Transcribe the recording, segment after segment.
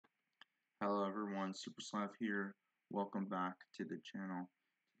Hello everyone, Super Slav here. Welcome back to the channel.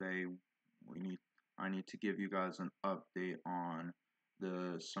 Today I need to give you guys an update on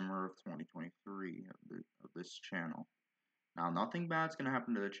the summer of 2023 of this channel. Now, nothing bad's gonna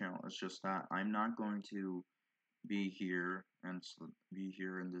happen to the channel. It's just that I'm not going to be here and be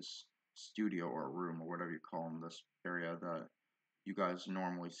here in this studio or room or whatever you call in this area that you guys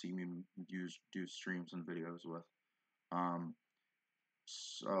normally see me do streams and videos with. Um,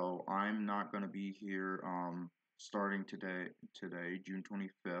 So I'm not going to be here starting today, June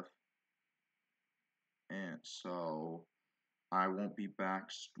 25th. And so I won't be back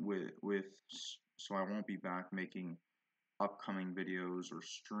so I won't be back making upcoming videos or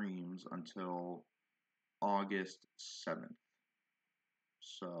streams until August 7th.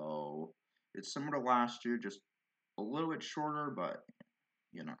 So it's similar to last year, just a little bit shorter, but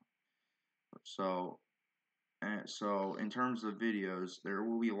you know. So so in terms of videos, there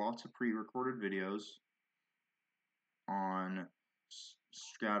will be lots of pre-recorded videos on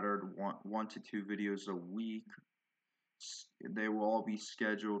scattered one to two videos a week. They will all be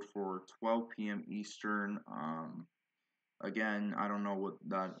scheduled for 12 p.m. Eastern. Again, I don't know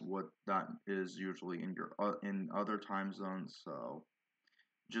what that is usually in your in other time zones. So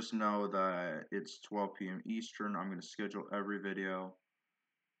just know that it's 12 p.m. Eastern. I'm going to schedule every video.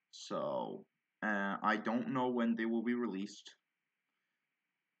 So I don't know when they will be released.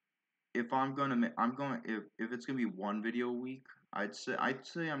 If if it's gonna be one video a week, I'd say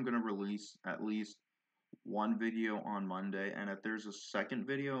I'm gonna release at least one video on Monday, and if there's a second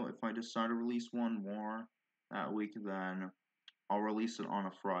video, if I decide to release one more that week, then I'll release it on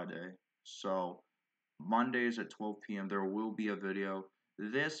a Friday. So Mondays at 12 p.m. there will be a video.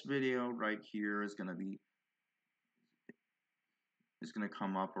 This video right here is gonna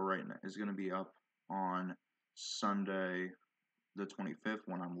come up right now. Is gonna be up on Sunday the 25th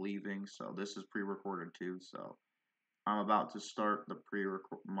when I'm leaving. So this is pre-recorded too. So I'm about to start the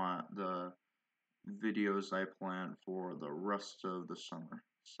videos I plan for the rest of the summer.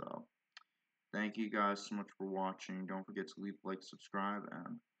 So thank you guys so much for watching. Don't forget to leave a like, subscribe,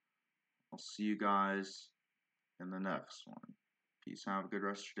 and I'll see you guys in the next one. Peace. Have a good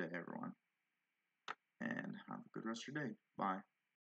rest of your day, everyone, and have a good rest of your day. Bye.